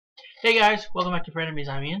Hey guys, welcome back to Brandon.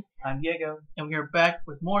 I'm Ian. I'm Diego. And we are back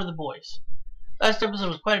with more of The Boys. Last episode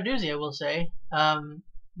was quite a doozy, I will say. A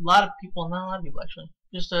lot of people, not a lot of people actually.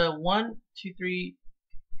 Just one, two, three,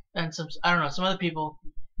 and some other people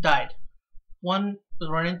died. One was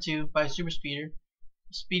run into by a speedster,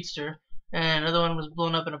 and another one was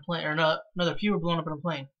blown up in a plane, or another few were blown up in a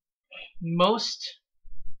plane. Most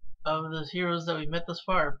of the heroes that we met thus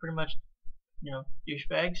far are pretty much,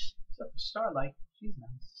 douchebags. Except for Starlight. She's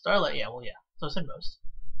nice. Starlight, yeah, well, yeah. So I said most.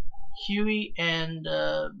 Huey and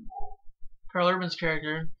Carl Urban's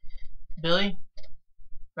character, Billy,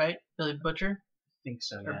 right? Billy Butcher? I think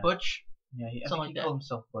so, Or yeah. Butch? Yeah, I something think like he that. called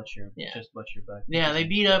himself Butcher. Yeah. Just Butcher, but yeah, they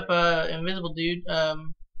beat up Invisible Dude,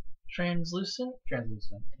 Translucent?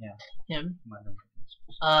 Translucent, yeah. Him.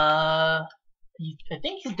 I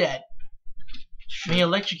think he's dead. I mean, he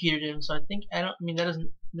electrocuted him, so that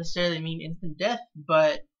doesn't necessarily mean instant death,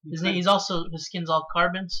 but his skin's all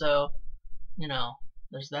carbon, so,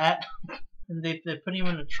 there's that. And they put him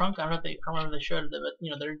in a trunk. I don't remember if they showed it, but,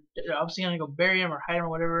 they're obviously gonna go bury him or hide him or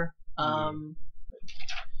whatever. Compound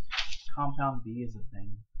V is a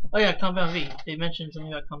thing. Oh yeah, Compound V. They mentioned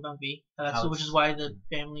something about Compound V. Which is why the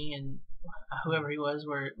family and whoever he was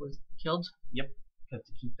was killed. Yep, have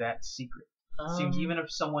to keep that secret. Seems even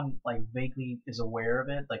if someone vaguely is aware of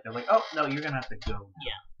it, they're like, oh no, you're gonna have to go now.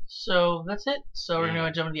 Yeah. So that's it. So we're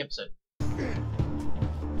gonna jump into the episode.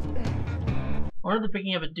 Or they're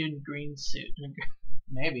picking up a dude in green suit.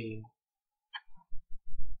 Maybe.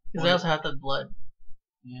 Because they also have the blood.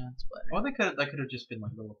 Yeah, it's blood. Or that could have just been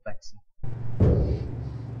little effects.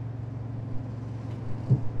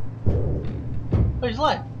 Oh, he's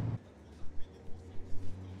alive.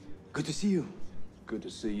 Good to see you. Good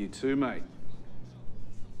to see you too, mate.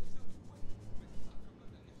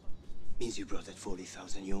 Means you brought that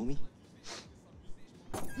 40,000 you owe me?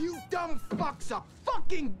 You dumb fucks are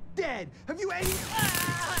fucking dead! Have you any—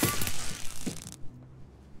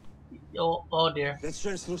 Oh dear. That's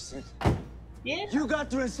translucent. Yeah. You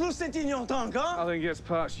got translucent in your tongue, huh? I think it's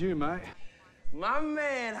past you, mate. My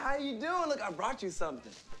man, how you doing? Look, I brought you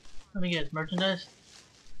something. Let me get his merchandise.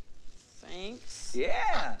 Thanks.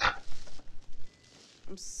 Yeah.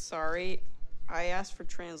 I'm sorry. I asked for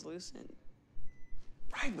translucent.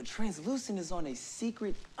 Right, but translucent is on a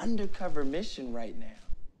secret undercover mission right now.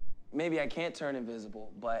 Maybe I can't turn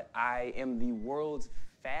invisible, but I am the world's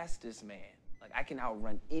fastest man. I can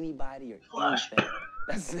outrun anybody or anything.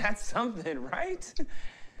 That's something, right?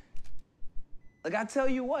 I tell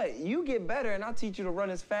you what, you get better and I'll teach you to run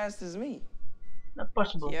as fast as me. Not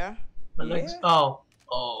possible. Yeah? My legs. Oh.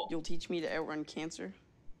 You'll teach me to outrun cancer?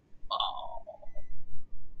 Oh.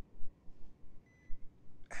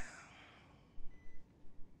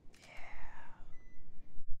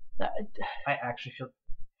 I actually feel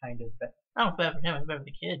kind of bad. I don't feel bad for him. I feel bad for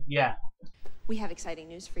the kid. Yeah. We have exciting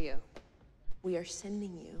news for you. We are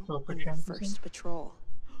sending you So on your first patrol.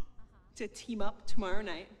 To team up tomorrow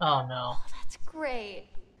night. Oh no. Oh, that's great.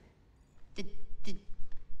 The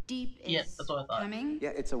deep is Yes, that's what I thought. coming? Yeah,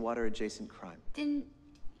 it's a water-adjacent crime. Then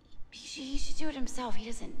he should do it himself. He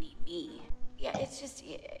doesn't need me. Yeah, it's just,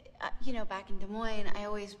 back in Des Moines, I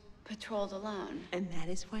always patrolled alone. And that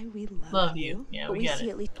is why we love you. Yeah, but we we get see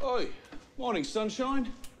it. at least Oi, morning,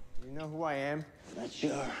 sunshine. You know who I am? Not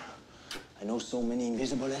sure. I know so many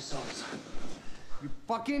invisible assholes. You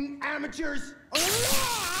fucking amateurs!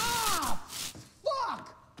 Ah!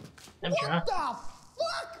 Fuck! Amateur, What the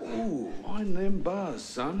fuck? Ooh, mind them bars,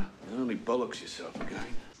 son. You only bollocks yourself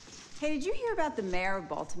again. Hey, did you hear about the mayor of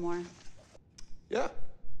Baltimore? Yeah.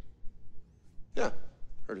 Heard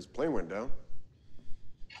his plane went down.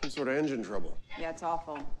 Some sort of engine trouble. Yeah, it's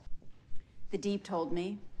awful. The Deep told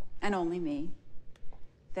me, and only me,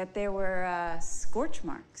 that there were scorch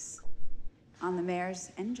marks on the mayor's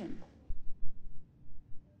engine.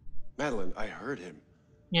 Madeline, I heard him.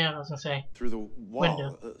 Yeah, I was gonna say. Through the wall.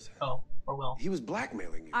 Window. Or will. He was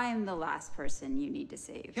blackmailing you. I am the last person you need to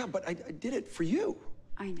save. Yeah, but I did it for you.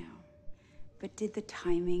 I know. But did the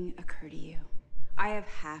timing occur to you? I have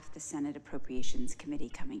half the Senate Appropriations Committee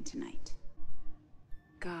coming tonight.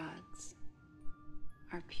 Gods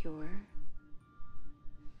are pure,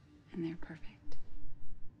 and they're perfect,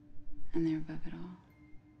 and they're above it all.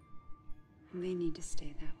 And they need to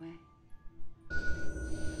stay that way.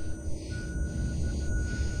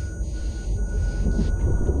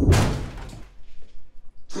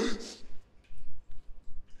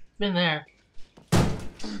 Been there.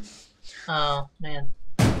 Oh man.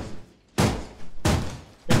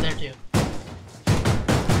 Been there too.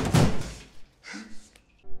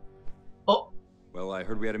 Oh. Well, I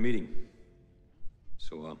heard we had a meeting,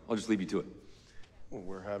 so I'll just leave you to it.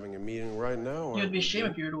 We're having a meeting right now. It would be a shame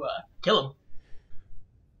if you were to kill him.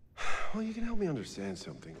 Well, you can help me understand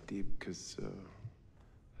something, Deep, because,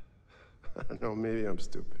 I don't know, maybe I'm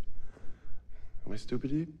stupid. Am I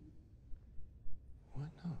stupid, Deep? What?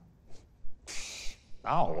 No.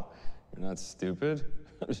 Ow. You're not stupid.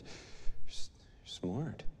 You're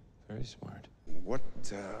smart. Very smart. What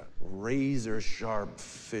razor-sharp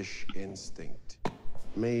fish instinct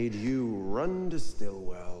made you run to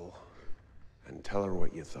Stillwell and tell her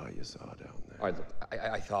what you thought you saw down there? All right, look,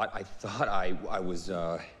 I thought I was,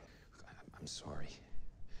 I'm sorry.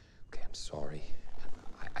 Okay, I'm sorry.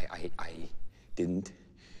 I didn't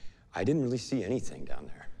really see anything down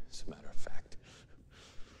there, as a matter of fact.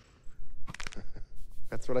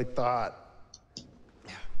 That's what I thought.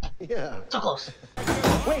 Yeah. So close.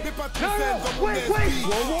 Wait! No! Wait!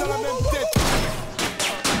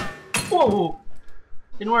 Whoa!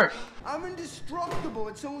 Didn't work. I'm indestructible.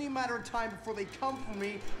 It's only a matter of time before they come for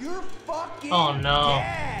me. You're fucking Oh no.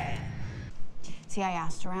 dead. See, I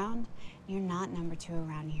asked around. You're not number 2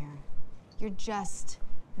 around here. You're just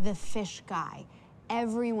the fish guy.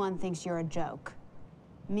 Everyone thinks you're a joke.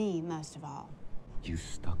 Me, most of all. You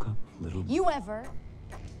stuck-up little... You ever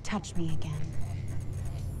touch me again,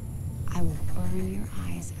 I will burn your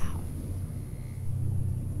eyes out.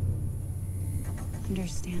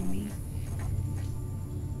 Understand me?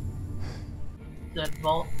 That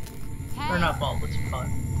vault? Or not vault, what's it called?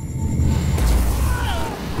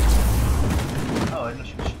 Oh, I know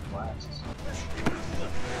she should blast.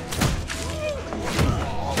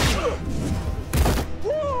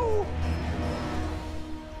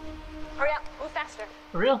 Hurry up, move faster.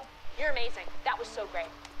 For real? You're amazing. That was so great.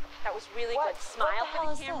 That was really good. Smile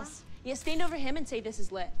for the camera. Yeah, stand over him and say this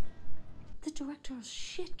is lit. The director will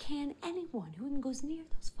shit can anyone who even goes near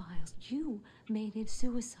those files. You made it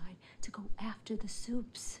suicide to go after the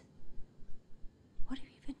soups. What are you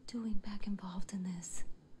even doing back involved in this?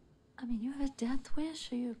 I mean, you have a death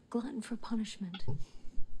wish or you're a glutton for punishment?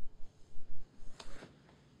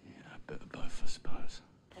 Yeah, a bit of both, I suppose.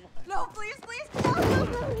 No, please, please. No, no,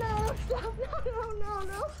 no, no. Stop.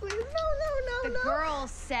 No, please. No. The girl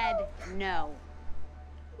said no.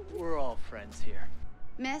 We're all friends here.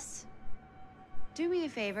 Miss, do me a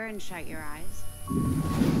favor and shut your eyes.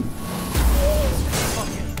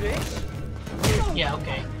 Fucking bitch. Yeah,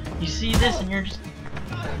 okay. You see this and you're just...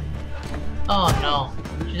 Oh no.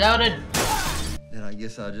 She's outed. Then I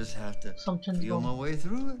guess I'll just have to Something's feel my way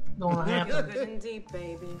through it. Going to happen. Good and deep,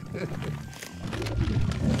 baby.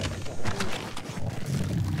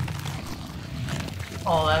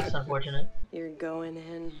 Oh, that's unfortunate. You're going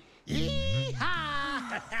in.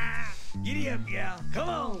 Yeehaw! Giddy up, gal. Come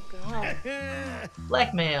on. Oh, God.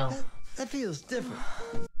 Blackmail. That feels different.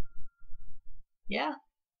 Yeah.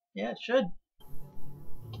 Yeah, it should.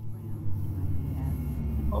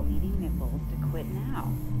 Oh. Bleeding nipples to quit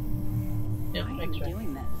now. Yep, Why are you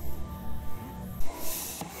doing this?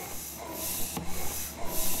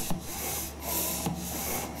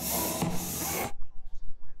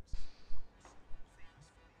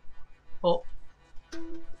 Oh.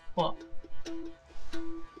 What?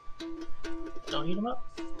 Don't heat him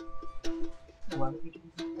up?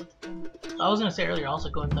 I was gonna say earlier, also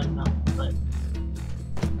go inside now, but...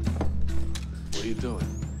 What are you doing?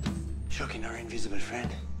 Shocking our invisible friend.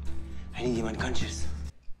 I need him unconscious.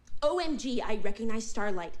 OMG, I recognize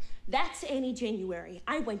Starlight. That's Annie January.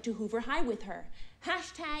 I went to Hoover High with her.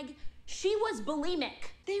 Hashtag, she was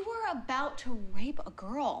bulimic. They were about to rape a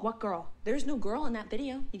girl. What girl? There's no girl in that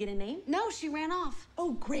video. You get a name? No, she ran off.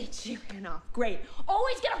 Oh, great, she ran off. Great.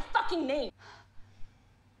 Always get a fucking name.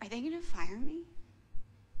 Are they gonna fire me?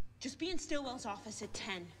 Just be in Stillwell's office at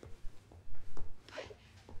 10.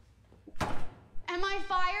 Am I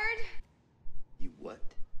fired? You what?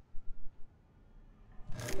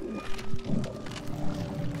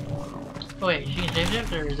 Oh wait, she can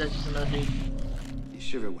shapeshift, or is that just another dude? You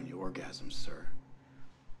shiver when you orgasm, sir.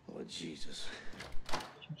 Oh, Jesus.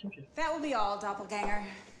 That will be all, doppelganger.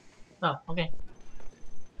 Oh, okay.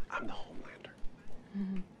 I'm the Homelander.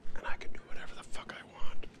 And I can do whatever the fuck I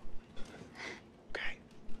want. Okay.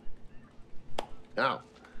 Now,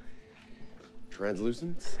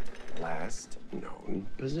 Translucent's last known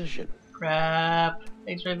position. Crap.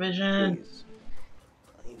 X-ray vision. Please.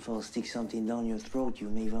 If I'll stick something down your throat, you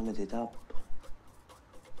may vomit it up.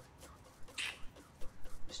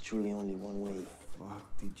 There's truly only one way. What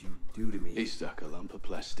did you do to me? He stuck a lump of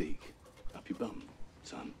plastique up your bum,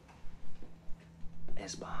 son.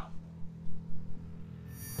 S-bomb.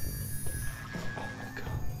 Oh my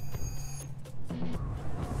God.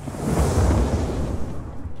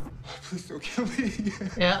 Please don't kill me.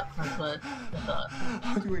 Yeah, that's what I thought.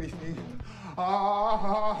 I'll do anything.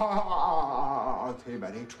 I'll tell you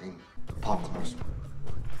about A-Train. Pop Claus.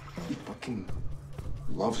 He fucking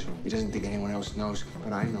loves you. He doesn't think anyone else knows,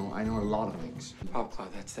 but I know. I know a lot of things.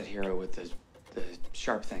 Popclaw, that's that hero with the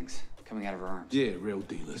sharp things coming out of her arms. Yeah, real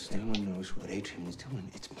D-list. If anyone knows what A-Train is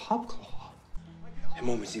doing, it's Popclaw. Un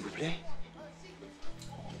moment, s'il vous plaît.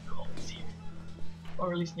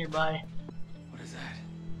 Or at least nearby. What is that?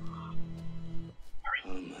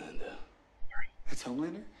 Homelander. That's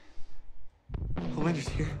Homelander? Homelander's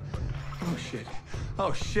here. Oh, shit.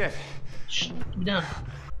 Oh, shit. Shh, be done.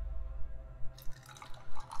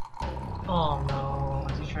 Oh no.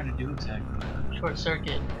 What's he trying to do exactly? Short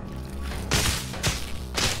circuit.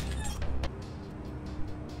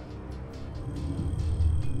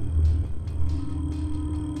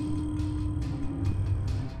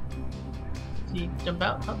 Did he jump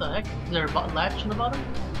out? How the heck? Is there a latch on the bottom?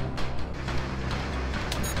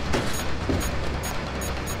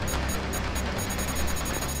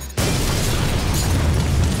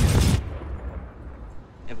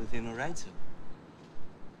 Everything all right, sir?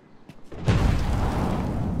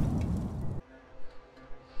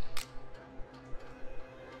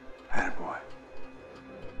 Attaboy.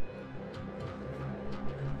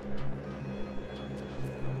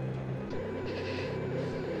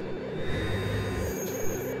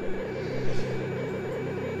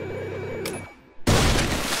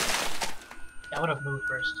 Yeah, I would have moved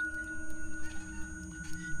first.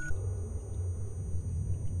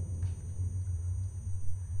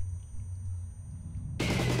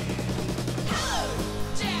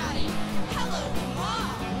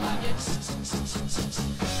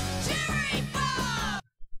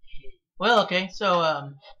 Well, okay,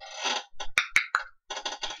 so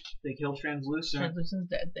They killed Translucent. Translucent's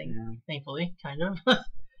dead, thankfully, kind of.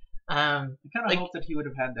 I kind of hope that he would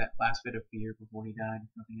have had that last bit of fear before he died, if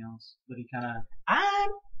nothing else. But he kind of.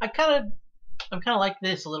 I'm kind of like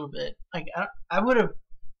this a little bit. Like I would have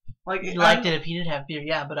liked it if he did have fear,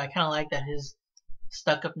 yeah. But I kind of like that his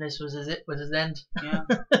stuck-upness was his end. Yeah.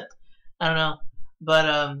 I don't know, but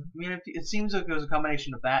I mean, it seems like it was a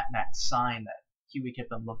combination of that and that sign that Huey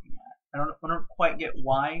kept on looking at. I don't quite get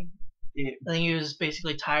why. I think he was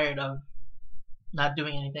basically tired of not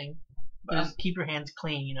doing anything. Just keep your hands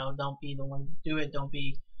clean, you know. Don't be the one to do it. Don't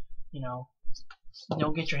be, you know,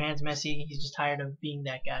 don't get your hands messy. He's just tired of being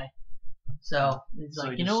that guy. So it's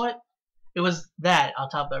like, you know what? It was that on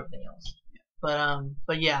top of everything else.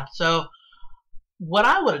 But yeah. So what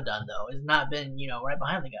I would have done though is not been, you know, right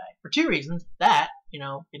behind the guy for two reasons. That, you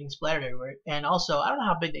know, getting splattered everywhere, and also I don't know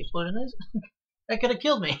how big the explosion is. That could have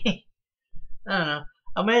killed me. I don't know.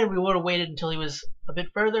 I maybe we would have waited until he was a bit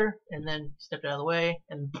further and then stepped out of the way.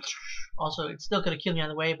 And also, it still could have killed me on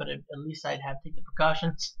the way, but at least I'd have to take the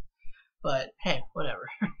precautions. But hey, whatever.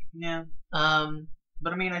 Yeah.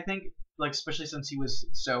 But I mean, I think, like, especially since he was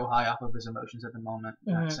so high off of his emotions at the moment,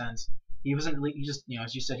 in that sense, he wasn't. He just, you know,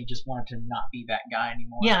 as you said, he just wanted to not be that guy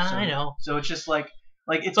anymore. Yeah, so, I know. So it's just like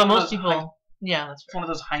it's. But most people. Yeah, that's it's one of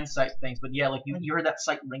those hindsight things, but yeah, like you heard that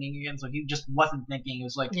sight ringing again, so he just wasn't thinking. It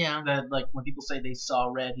was like like when people say they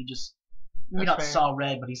saw red, he just maybe not saw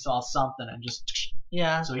red, but he saw something and just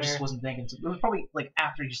So he just wasn't thinking. So it was probably like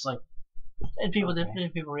after he just like. And people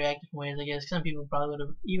people react different ways, I guess. Some people probably would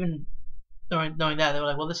have even knowing that they were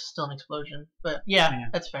like, well, this is still an explosion. But yeah,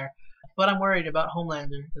 that's fair. But I'm worried about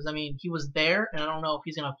Homelander because I mean he was there, and I don't know if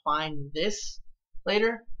he's gonna find this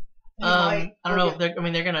later. I don't know if they're. I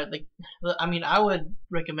mean, they're gonna like. I mean, I would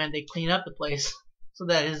recommend they clean up the place so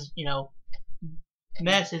that his, you know,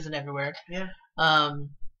 mess isn't everywhere. Yeah. And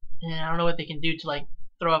I don't know what they can do to like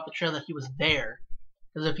throw off the trail that he was there.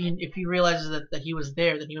 Because if he realizes that he was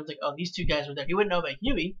there, then he was like, oh, these two guys were there. He wouldn't know about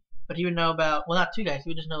Huey, but he would know about not two guys. He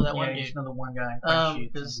would just know that one dude. Just know the one guy.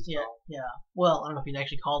 Because yeah. Well, I don't know if he's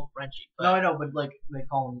actually called Frenchie. But, no, I know, but like they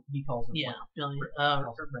call him. He calls him. Yeah, Billy,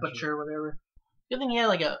 Butcher, whatever. Good thing he had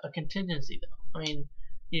like a contingency though. I mean,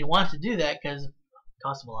 he didn't want to do that because it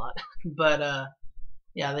cost him a lot. But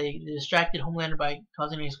yeah, they distracted Homelander by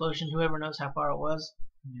causing an explosion. Whoever knows how far it was.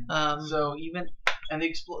 Yeah. So even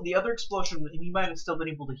the other explosion, he might have still been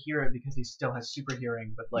able to hear it because he still has super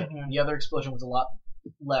hearing. But like the other explosion was a lot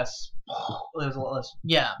less. It was a lot less.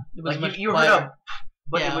 Yeah, it was like much you quieter. heard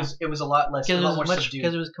but it was a lot less.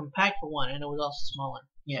 Because it was compact for one, and it was also smaller.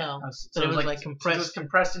 Yeah, so it was like compressed. So it was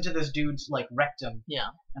compressed into this dude's like rectum. Yeah,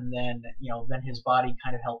 and then then his body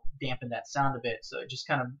kind of helped dampen that sound a bit. So it just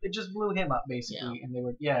blew him up basically. Yeah. And they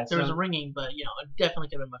were There was a ringing, but it definitely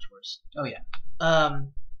could have been much worse. Oh yeah.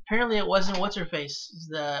 Apparently it wasn't what's her face.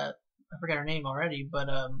 I forgot her name already, but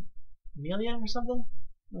Amelia or something.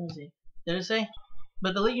 Let me see. Did it say?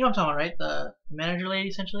 But you know what I'm talking about, right? The manager lady,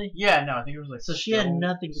 essentially. Yeah, no, I think it was like. So she had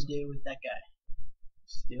nothing to do with that guy.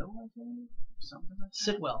 Still, I think something like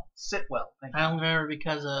that. Sitwell. Sitwell. Thank I only remember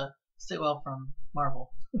because Sitwell from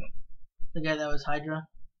Marvel, the guy that was Hydra.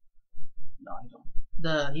 No, I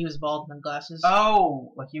don't. He was bald and glasses.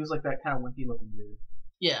 Oh, like he was like that kind of wimpy looking dude.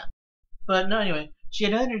 Yeah, but no. Anyway, she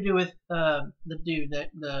had nothing to do with the dude that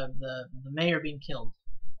the mayor being killed.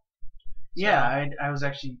 So, yeah, I was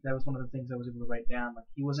actually that was one of the things I was able to write down. Like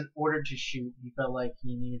he wasn't ordered to shoot; he felt like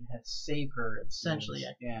he needed to save her. Essentially,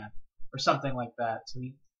 yeah, or something like that. So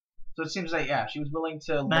it seems like she was willing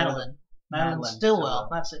to. Madeline Stillwell,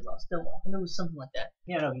 not Sitwell, Stillwell. And it was something like that.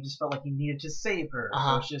 Yeah, no, he just felt like he needed to save her.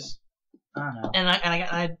 So it's just. I don't know. And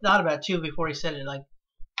I thought about it too before he said it. Like,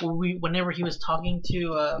 whenever he was talking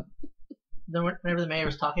to, whenever the mayor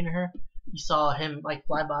was talking to her, you saw him like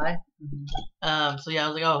fly by. Mm-hmm. So yeah, I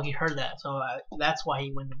was like, oh, he heard that, so that's why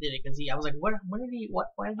he went and did it. Because I was like, why did he go?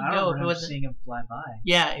 If it wasn't seeing him fly by.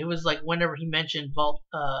 Yeah, it was like whenever he mentioned Vault.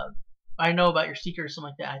 I know about your secret or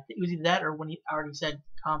something like that. I think it was either that or when he already said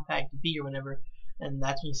Compact B or whatever, and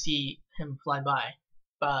that's when you see him fly by.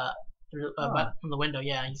 From the window,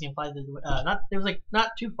 yeah, you see him fly through it was like not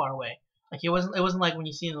too far away. Like it wasn't like when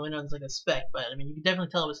you see in the window it's like a speck, but I mean you could definitely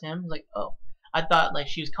tell it was him. It was like, oh, I thought like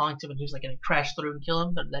she was calling to him and he was like gonna crash through and kill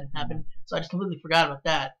him, but that didn't happen. So I just completely forgot about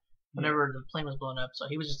that whenever the plane was blown up. So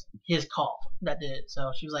he was just his call that did it.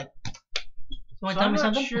 So she was like, "You want to tell me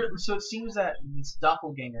something?" Sure. So it seems that this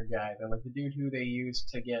doppelganger guy, like the dude who they used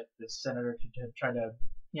to get the senator to try to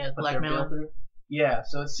put their bill through. Yeah,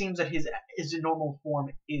 so it seems that his normal form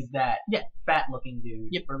is that fat looking dude.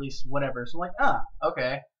 Yep. Or at least whatever. So I'm like,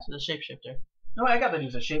 okay. So the shapeshifter. No, I got that he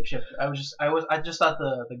was a shapeshifter. I just thought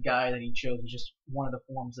the guy that he chose was just one of the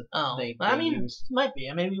forms that they used. Might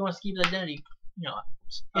be. Maybe he wants to keep his identity. You know.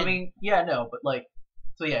 I mean, yeah, no, but like,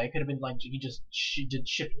 so yeah, it could have been like she did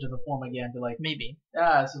shift into the form again to like maybe.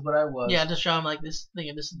 This is what I was. Yeah, just show him like this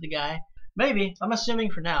thing. This is the guy. Maybe. I'm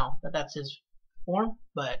assuming for now that that's his form,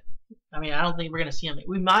 but. I mean, I don't think we're gonna see him.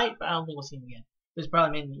 We might, but I don't think we'll see him again. It was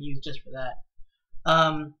probably mainly used just for that.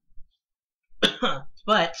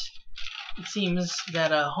 But it seems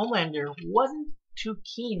that Homelander wasn't too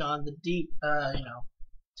keen on the Deep,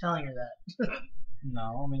 telling her that.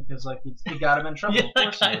 No, I mean, because like he got him in trouble. Yeah, of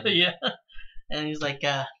course yeah. And he's like,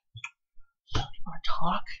 "Want to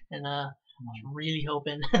talk?" And I was really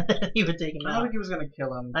hoping that he would take him out. I don't think he was gonna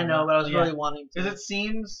kill him. I know, but I was really wanting to. Because it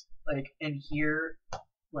seems like in here.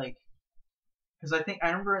 Like, because I think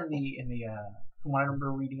I remember in the from what I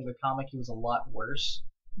remember reading of the comic, he was a lot worse.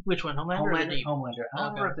 Which one, Homelander? Or the Deep? Homelander. I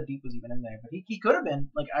don't remember if the Deep was even in there, but he could have been.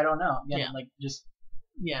 Like, I don't know. Again, like just.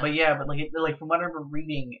 Yeah. But like from what I remember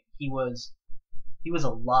reading, he was a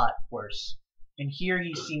lot worse. And here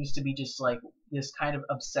he seems to be just like this kind of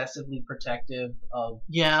obsessively protective of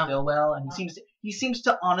Stillwell, and he seems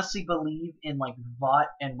to honestly believe in like Vought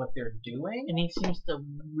and what they're doing, and he seems to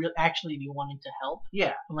actually be wanting to help.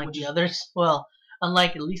 Yeah, unlike the others. Well,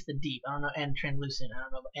 unlike at least the Deep, I don't know, and Translucent, I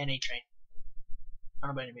don't know, and A-Train. I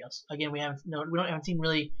don't know about anybody else. Again, we haven't seen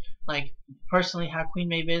really like personally how Queen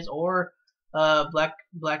Maeve is or Black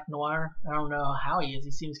Noir. I don't know how he is.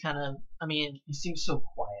 He seems kind of. I mean, he seems so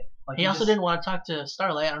quiet. Like he also didn't want to talk to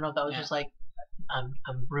Starlight. I don't know if that was just like, I'm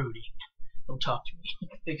brooding. Don't talk to me.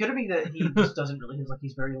 It could be that he just doesn't really.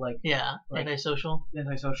 He's very like antisocial.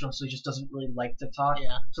 Antisocial, so he just doesn't really like to talk.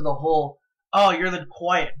 Yeah. So the whole you're the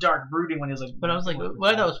quiet, dark, brooding when he's like. But I was like,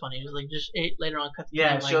 what I thought was funny. He was like just later on cuts.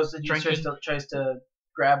 It shows that he tries to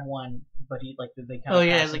grab one, but he like they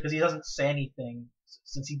kind of because he doesn't say anything.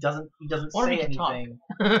 Since he doesn't say anything.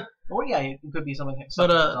 Or it could be something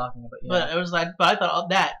talking about. Yeah. But it was like, but I thought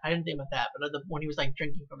that I didn't think about that. But when he was like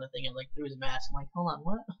drinking from the thing and like through his mask, I'm like, hold on,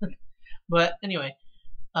 what? But anyway,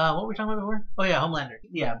 what were we talking about before? Oh yeah, Homelander.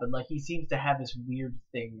 Yeah, but like he seems to have this weird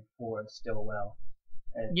thing for Stillwell.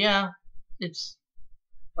 Yeah, it's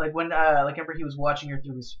like when like remember he was watching her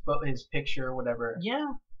through his picture or whatever.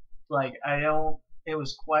 Yeah. Like I don't. It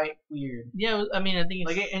was quite weird. Yeah, I mean, I think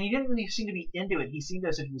it's, like, and he didn't really seem to be into it. He seemed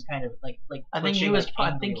as if he was kind of like. I think he was.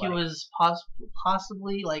 I think he was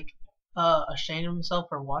possibly like ashamed of himself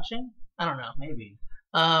for watching. I don't know. Maybe.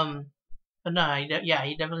 But no,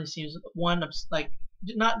 he definitely seems one like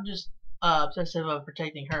not just obsessive of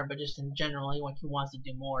protecting her, but just in general, he wants to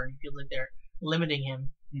do more, and he feels like they're limiting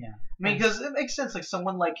him. Yeah, I mean, because it makes sense. Like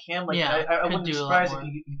someone like him, like I wouldn't be surprised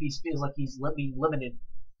if he feels like he's being limited.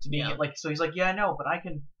 To being like, so he's like, yeah, I know, but I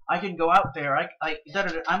can go out there.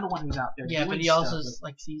 I'm the one who's out there. Yeah, but he also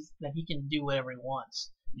like sees that he can do whatever he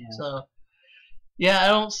wants. Yeah. So, yeah, I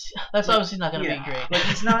don't. That's obviously not gonna be great. Like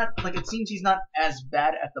he's not. Like it seems he's not as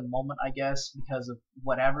bad at the moment, I guess, because of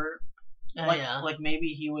whatever. Like maybe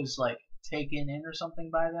he was like taken in or something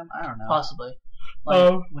by them. I don't know. Possibly.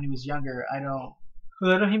 Like when he was younger, I don't.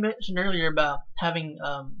 I know he mentioned earlier about having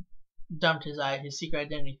dumped his secret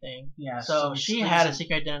identity thing. Yeah. So she had a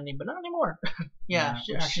secret identity, but not anymore. yeah.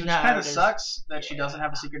 She kind of sucks that she doesn't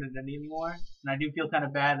have a secret identity anymore, and I do feel kind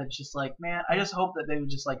of bad that it's just like, man, I just hope that they would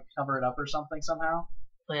just like cover it up or something somehow.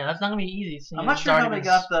 But yeah, that's not gonna be easy. So, I'm not sure how they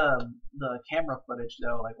got the camera footage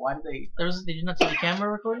though. Like, why did they? Did you not see the camera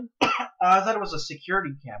recording? I thought it was a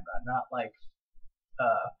security camera, not like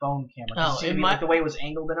phone camera. Oh, like the way it was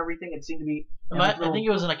angled and everything, it seemed to be. I think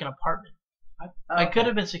it was in like an apartment. It could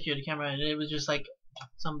have been security camera, and it was just like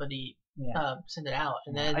somebody sent it out.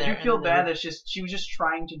 And then I do feel bad that she was just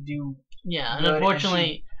trying to do. Yeah, and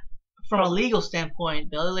unfortunately, from a legal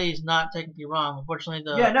standpoint, the other lady's not technically wrong. Unfortunately,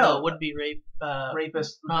 the would-be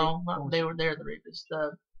rapist. No, they're the rapist.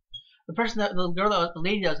 The person the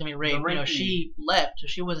lady that was gonna be raped, she left, so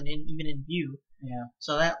she wasn't even in view. Yeah.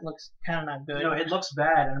 So that looks kind of not good. It looks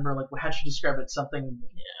bad. I remember, like, how'd she describe it? Something.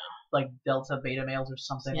 Like delta beta males or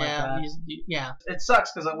something like that. It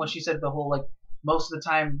sucks because when she said the whole like most of the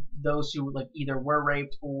time those who like either were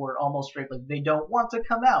raped or almost raped, like they don't want to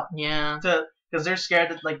come out. Yeah. Because they're scared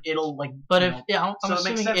that like it'll like. But I'm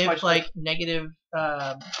assuming if like negative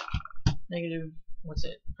what's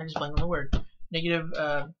it? I just blanked on the word. Negative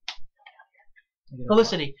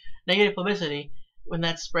publicity. Negative publicity. When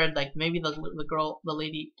that's spread, like maybe the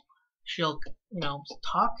lady. She'll,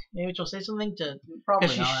 talk. Maybe she'll say something to.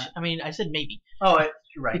 Probably not. I mean, I said maybe. Oh,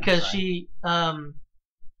 you're right. Because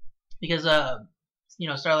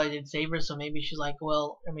Starlight did save her, so maybe she's like,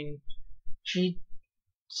 well, I mean, she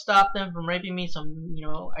stopped them from raping me, so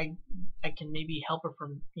I can maybe help her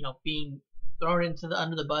from being thrown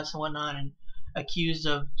under the bus and whatnot, and accused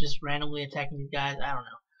of just randomly attacking these guys. I don't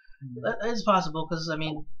know. That is possible because I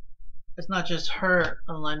mean. It's not just her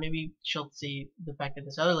online. Maybe she'll see the fact that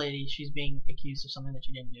this other lady, she's being accused of something that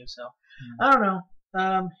she didn't do. So I don't know.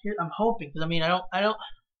 I'm hoping because I mean I don't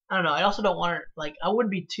know. I also don't want her like I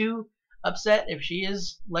wouldn't be too upset if she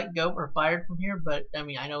is let go or fired from here. But I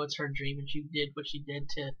mean I know it's her dream and she did what she did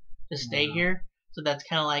to stay here. So that's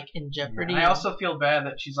kind of like in jeopardy. I also feel bad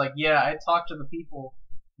that she's like, yeah, I talked to the people.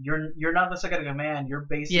 You're not the psychotic man. You're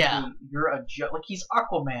basically you're a joke. Like he's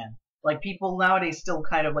Aquaman. Like people nowadays still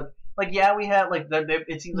kind of like yeah, we have like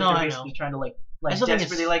it seems like they're basically trying to like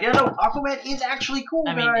desperately like yeah, no, Aquaman is actually cool,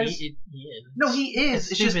 guys. I mean, he is. No, he is.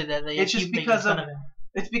 It's just that they it's just because of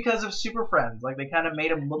it's because of Super Friends. Like they kind of made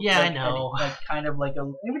him look like kind of like a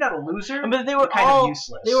maybe not a loser, but they were kind all of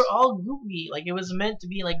useless. They were all goofy. Like it was meant to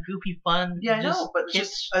be like goofy fun. Yeah, I know, but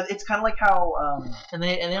it's kind of like how and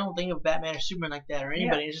they don't think of Batman or Superman like that or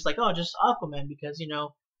anybody. It's just like just Aquaman because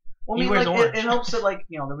Well, I mean, like, it helps that, like,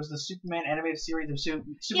 there was the Superman animated series of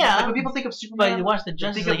Superman. Yeah. Like, when people think of Superman, but you watch the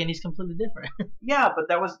Justice League and he's completely different. Yeah, but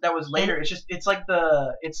that was later. It's like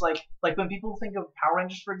when people think of Power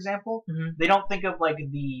Rangers, for example, they don't think of like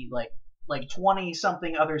the like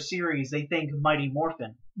 20-something other series. They think Mighty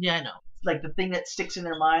Morphin. Yeah, I know. Like the thing that sticks in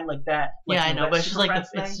their mind, like that. Like, yeah, I know, but it's just like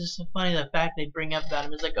it's just so funny the fact they bring up about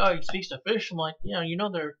him. It's like, oh, he speaks to fish. I'm like, there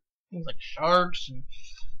are things like sharks and.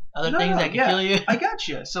 Other things that can kill you. I got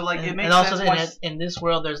you. So like it makes and also sense. In this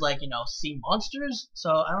world, there's like sea monsters. So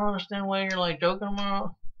I don't understand why you're like joking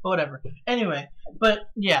about. But whatever. Anyway, but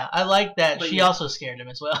yeah, I like that. But she also scared him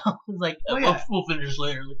as well. It's like we'll finish this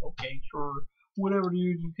later. Like okay, sure, whatever,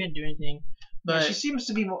 dude. You can't do anything. But she seems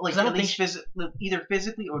to be more like at least either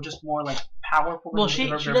physically or just more like powerful. Well, she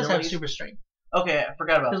does have super strength. Okay, I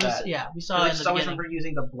forgot about that. We saw. I just always remember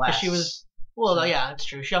using the blast. She was. Well, yeah, it's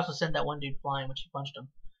true. She also sent that one dude flying when she punched him.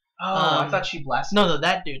 Oh, I thought she blasted. No,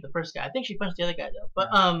 that dude, the first guy. I think she punched the other guy though.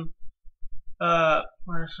 But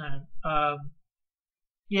what was I saying?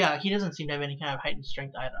 Yeah, he doesn't seem to have any kind of heightened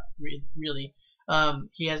strength either. Really,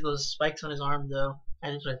 he has those spikes on his arm though,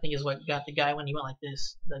 and which I think is what got the guy when he went like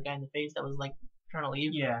this. The guy in the face that was like trying to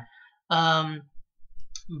leave. Yeah.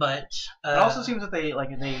 But it also seems that they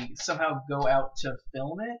somehow go out to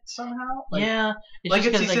film it somehow. Like, yeah, like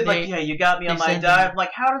he said, like yeah, you got me on my dive.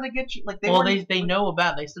 Like, how do they get you? Like, they know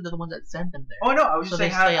about. They said they're the ones that sent them there. Oh no, I was just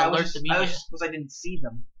saying how I was just because I didn't see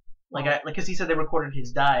them. Like, because he said they recorded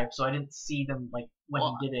his dive, so I didn't see them like when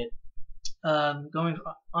he did it. Going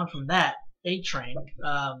on from that, A-Train,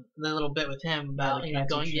 the little bit with him about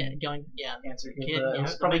cancer kid. It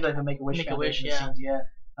was probably like the Make-A-Wish. Yeah.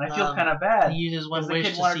 And I feel kind of bad. He uses one wish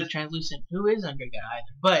to see Translucent, who isn't a good guy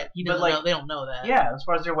either, but he doesn't know. They don't know that. Yeah, as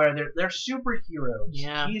far as they're aware, they're superheroes.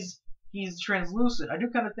 Yeah. He's translucent. I do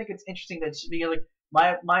kind of think it's interesting that like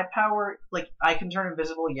my power, like I can turn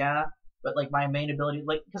invisible, yeah, but like my main ability,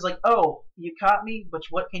 like because like you caught me, but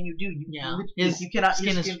what can you do? You cannot. His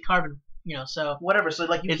skin is carbon. So whatever. So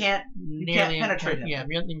like you can't penetrate him. Yeah,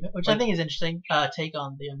 which I think is interesting. Take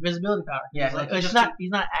on the invisibility power. Yeah, like he's not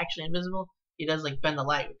actually invisible. He does like bend the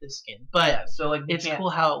light with his skin, but so like it's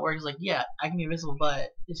cool how it works. Like, yeah, I can be invisible, but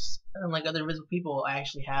it's unlike other invisible people. I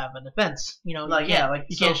actually have a defense. You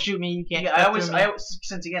can't shoot me. You can't. Yeah, I always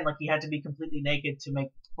since again like he had to be completely naked to make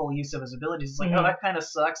full use of his abilities. It's like, oh, that kind of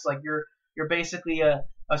sucks. Like you're basically a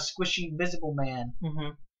squishy invisible man.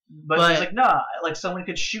 But it's like, nah, like someone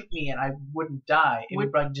could shoot me and I wouldn't die. It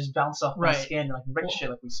would probably just bounce off my skin and like ricochet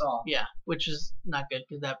like we saw. Yeah, which is not good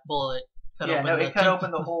because that bullet. It cut open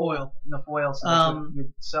the hole in the foil so that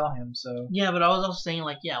you'd sell him. So yeah, but I was also saying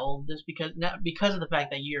like, yeah, well, just because of the fact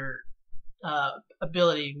that your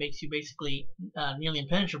ability makes you basically nearly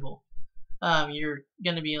impenetrable, you're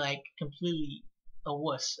gonna be like completely a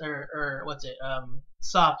wuss or what's it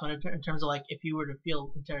soft when in terms of like if you were to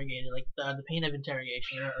feel interrogated, like the pain of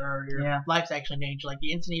interrogation or your life's actually in danger. Like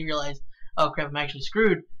the instant you realize, oh crap, I'm actually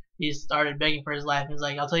screwed. He started begging for his life. He's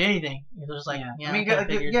like, "I'll tell you anything." He's just like, I mean,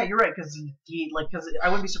 you're right because because I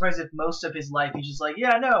wouldn't be surprised if most of his life he's just like,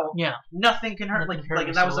 nothing can hurt. Like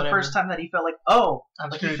that was the first time that he felt like, oh,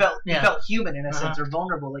 like he felt human in a sense or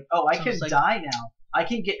vulnerable. Like, oh, I can die now. I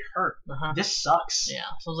can get hurt. This sucks. Yeah.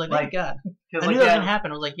 So I was like, thank God. I knew that was gonna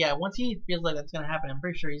happen. I was like, yeah. Once he feels like that's gonna happen, I'm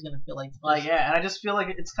pretty sure he's gonna feel like. And I just feel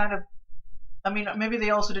like it's kind of. I mean, maybe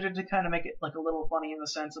they also did it to kind of make it like a little funny in the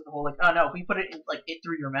sense of the whole like, oh no, if we put it in, like it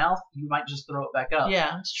through your mouth, you might just throw it back up.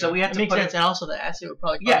 Yeah, that's true. So we had to make put sense, and also the acid would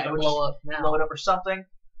probably it would blow up or something.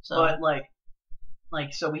 So. But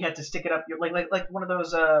like so we had to stick it up like one of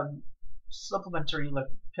those supplementary like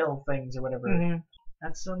pill things or whatever.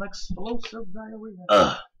 That's an explosive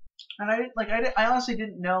diarrhea. And I honestly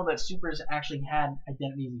didn't know that supers actually had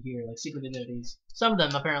identities here, like secret identities. Some of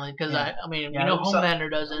them apparently, because I mean,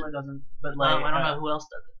 Homelander doesn't. But like, I don't know who else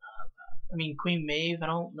does it. I mean, Queen Maeve, I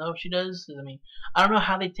don't know if she does. I mean, I don't know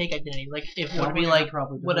how they take identity. Like, if would it be like,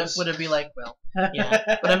 would it be like, well,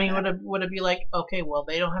 yeah. But I mean, would it be like, okay, well,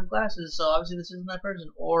 they don't have glasses, so obviously this isn't that person,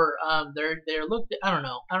 or they're looked. I don't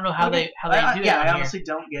know how they do it. Yeah, I honestly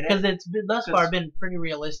don't get it because it's thus far been pretty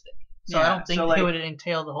realistic. So I don't think they would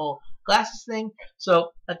entail the whole glasses thing. So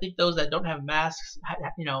I think those that don't have masks,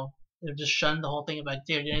 they've just shunned the whole thing about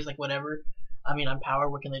identities, like whatever. I mean, I'm power.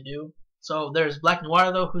 What can they do? So there's Black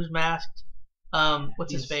Noir though, who's masked.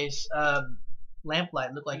 What's his face?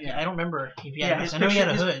 Lamplight looked like I don't remember if he had. I know he had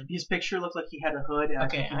a hood. His picture looked like he had a hood. And I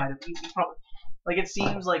think he might have. He probably, like it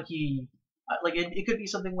seems like he. Like it could be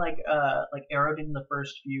something like Arrow did in the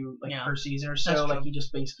first few first season or so. Like he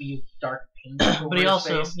just basically used dark paint. But he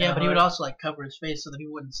also but he would also like cover his face so that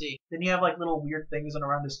people wouldn't see. Then you have like little weird things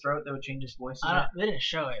around his throat that would change his voice. They didn't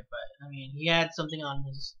show it, but I mean he had something on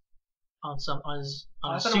his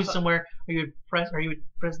suit somewhere where he would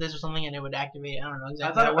press this or something and it would activate. I don't know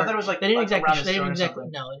exactly. I thought it was like they didn't exactly. No, they didn't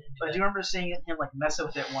but I do remember seeing him like mess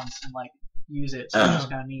with it once and like use it. So it was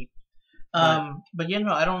kind of neat. But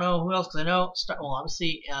I don't know who else because I know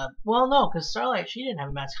obviously because Starlight she didn't have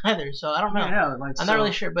a mask either, so I don't know. Yeah, I'm not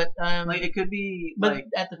really sure, but like it could be. But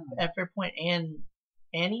at Fairpoint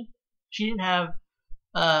Annie, she didn't have.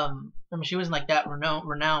 I mean, she wasn't like that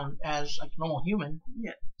renowned as like a normal human.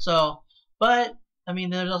 Yeah. So, but I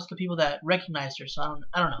mean, there's also the people that recognized her. So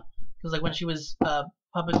I don't know because like when she was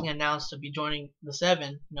publicly announced to be joining the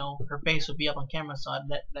Seven, her face would be up on camera. So I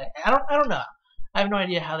don't know. I have no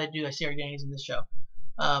idea how they do secret identities in this show.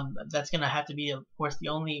 That's gonna have to be, of course, the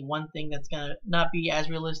only one thing that's gonna not be as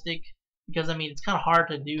realistic because I mean it's kind of hard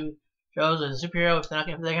to do shows as a superhero if they're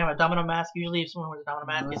gonna have a domino mask. Usually, if someone wears a domino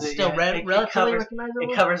mask, it's still relatively recognizable.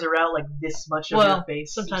 It covers around like this much of your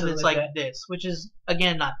face. Sometimes it's like this, which is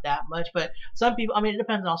again not that much, but some people. I mean, it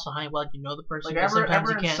depends also how well you know the person. Like sometimes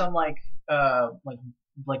you can't. Some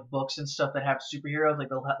like books and stuff that have superheroes, like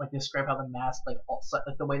they'll describe how the mask, like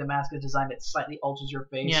the way the mask is designed, it slightly alters your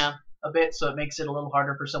face a bit, so it makes it a little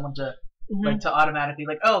harder for someone to to automatically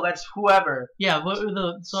like, oh, that's whoever. Yeah, but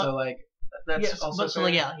so like that's also so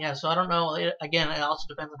I don't know. Again, it also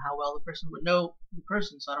depends on how well the person would know the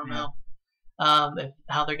person, so I don't know.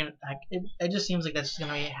 How they're gonna act. It just seems like that's just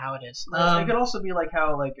gonna be how it is. It could also be like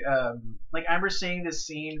how like I remember seeing this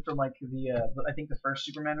scene from like the I think the first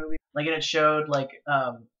Superman movie, like and it showed like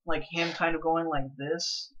him kind of going like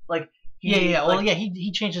this, like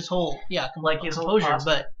he changed his whole like his composure,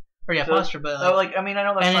 posture, but like I mean I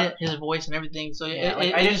know that's and his voice and everything. So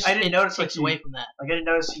I didn't notice takes away from that. Like I didn't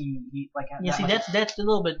notice he like that's a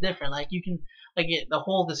little bit different. Like you can. Like the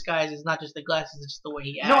whole disguise is not just the glasses; it's just the way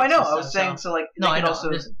he acts. No, I know. I was saying so. Like no, I know. Also,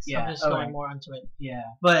 I'm just going more onto it. Yeah.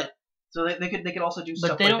 But so they could also do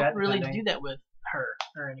stuff. But they don't like that, really do that with her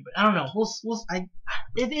or anybody. I don't know.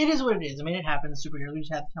 It is what it is. I mean, it happens. Superheroes, we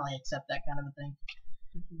just have to kind of like accept that kind of a thing.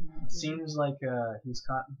 It seems like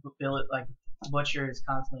Butcher is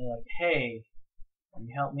constantly like, hey, can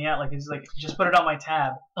you help me out? Like he's like, just put it on my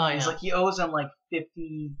tab. Oh yeah. He's like, he owes him like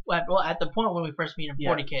 50. Well, at the point when we first meet him,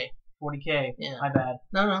 40K. 40K. Yeah. My bad.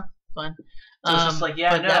 No, fine. So it's just like,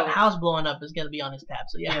 but that house blowing up is gonna be on his tab.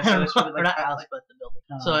 So yeah, so it's really or not house, but the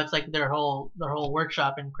building. So it's like their whole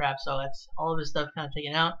workshop and crap. So that's all of his stuff kind of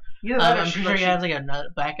taken out. Yeah, I'm sure he has like a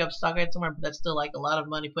backup stock item somewhere, but that's still like a lot of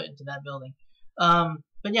money put into that building.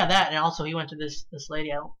 But yeah, that, and also he went to this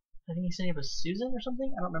lady. I think he said it was Susan or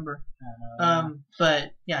something. I don't remember.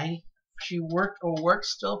 But yeah, she worked or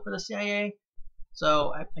works still for the CIA.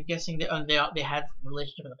 So I'm guessing they had a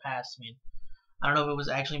relationship in the past. I mean, I don't know if it was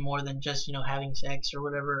actually more than just having sex or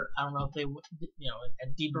whatever. I don't know if they a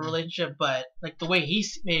deeper relationship, but like the way he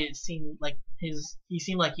made it seem like he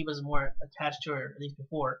seemed like he was more attached to her at least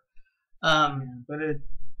before.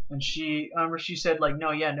 And she said like no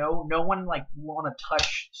one like want to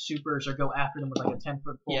touch supers or go after them with like a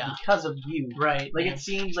 10-foot pole because of you, right? Like it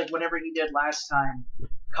seems like whatever he did last time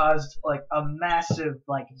caused like a massive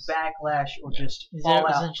like backlash or just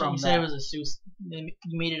fallout from that. He said it was a suicide.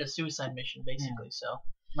 You made it a suicide mission basically. So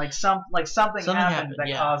like something happened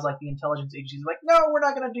that caused like the intelligence agencies like no, we're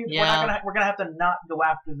not gonna do. We're gonna have to not go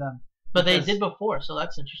after them. But they did before, so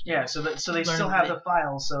that's interesting. Yeah, so they still have the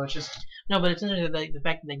files, so it's just. No, but it's interesting that the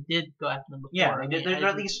fact that they did go after them before. Yeah, they did. They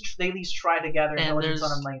at least try to gather intelligence on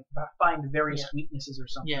them, like find various weaknesses or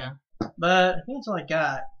something. Yeah, but I think that's all I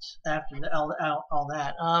got after all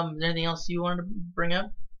that. Is there anything else you wanted to bring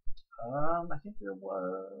up? I think there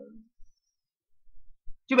was.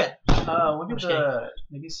 Too bad.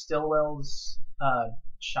 Maybe Stillwell's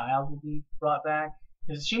child will be brought back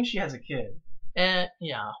because it seems she has a kid. Yeah.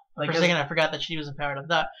 For a second, I forgot that she was empowered. I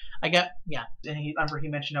thought And remember he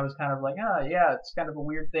mentioned I was kind of like, it's kind of a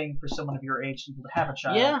weird thing for someone of your age to have a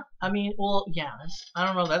child. Yeah, I mean, well, yeah. I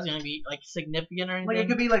don't know if that's gonna be like significant or anything. Like it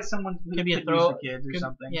could be like someone who could be a throw for kids or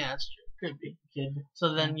something. Yeah, that's true. Could be a kid.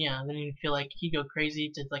 So then, then you feel like he'd go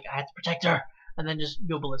crazy to like I have to protect her, and then just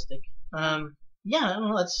go ballistic. I don't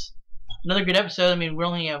know. That's another good episode. I mean, we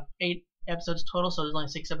only have 8 episodes total, so there's only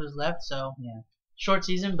 6 episodes left. So yeah. Short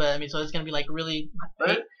season, but I mean, so it's gonna be like really.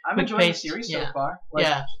 I'm enjoying the series so far.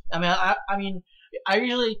 Yeah, I mean, I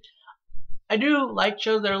do like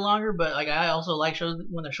shows that are longer, but like I also like shows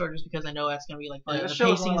when they're short, just because I know that's gonna be like the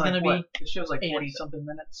pacing is gonna be. The show's like 40-something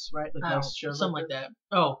minutes, right? Like most shows, something like that.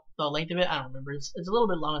 Oh, the length of it, I don't remember. It's a little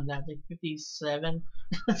bit longer than that, like 57.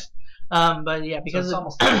 But yeah, because it's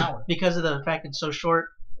almost an hour. Because of the fact it's so short,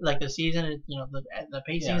 like the season, the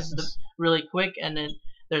pacing is really quick, and then.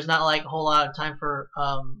 There's not like a whole lot of time for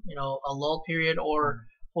a lull period or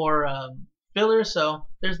fillers, so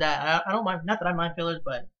there's that. I don't mind, not that I mind fillers,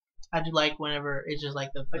 but I do like whenever it's just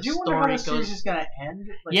like the story goes. I do wonder how the series is gonna end.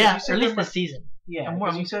 Like, or at least the season. Yeah,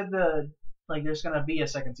 because you said there's gonna be a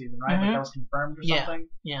second season, right? Like that was confirmed or something.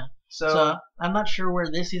 Yeah. So I'm not sure where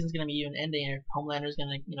this season's gonna be even ending, or if Homelander's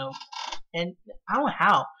gonna and I don't know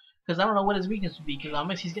how. Because I don't know what his weakness would be. Because I'm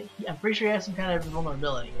pretty sure he has some kind of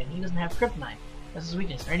vulnerability, and he doesn't have kryptonite. That's his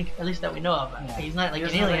weakness, or at least that we know of. Yeah. He's not like an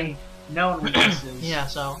alien. Known weaknesses. Yeah,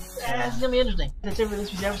 so it's gonna be interesting. That's it for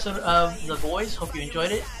this week's episode of The Boys. Hope you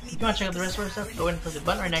enjoyed it. If you want to check out the rest of our stuff, go ahead and click the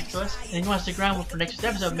button right next to us. And if you want to stick around for next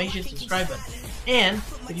episode, make sure to subscribe button. And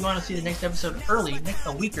if you want to see the next episode a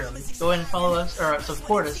week early, go ahead and follow us or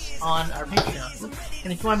support us on our Patreon.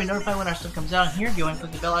 And if you want to be notified when our stuff comes out here, go ahead and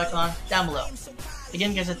click the bell icon down below.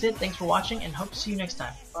 Again, guys, that's it. Thanks for watching, and hope to see you next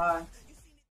time. Bye.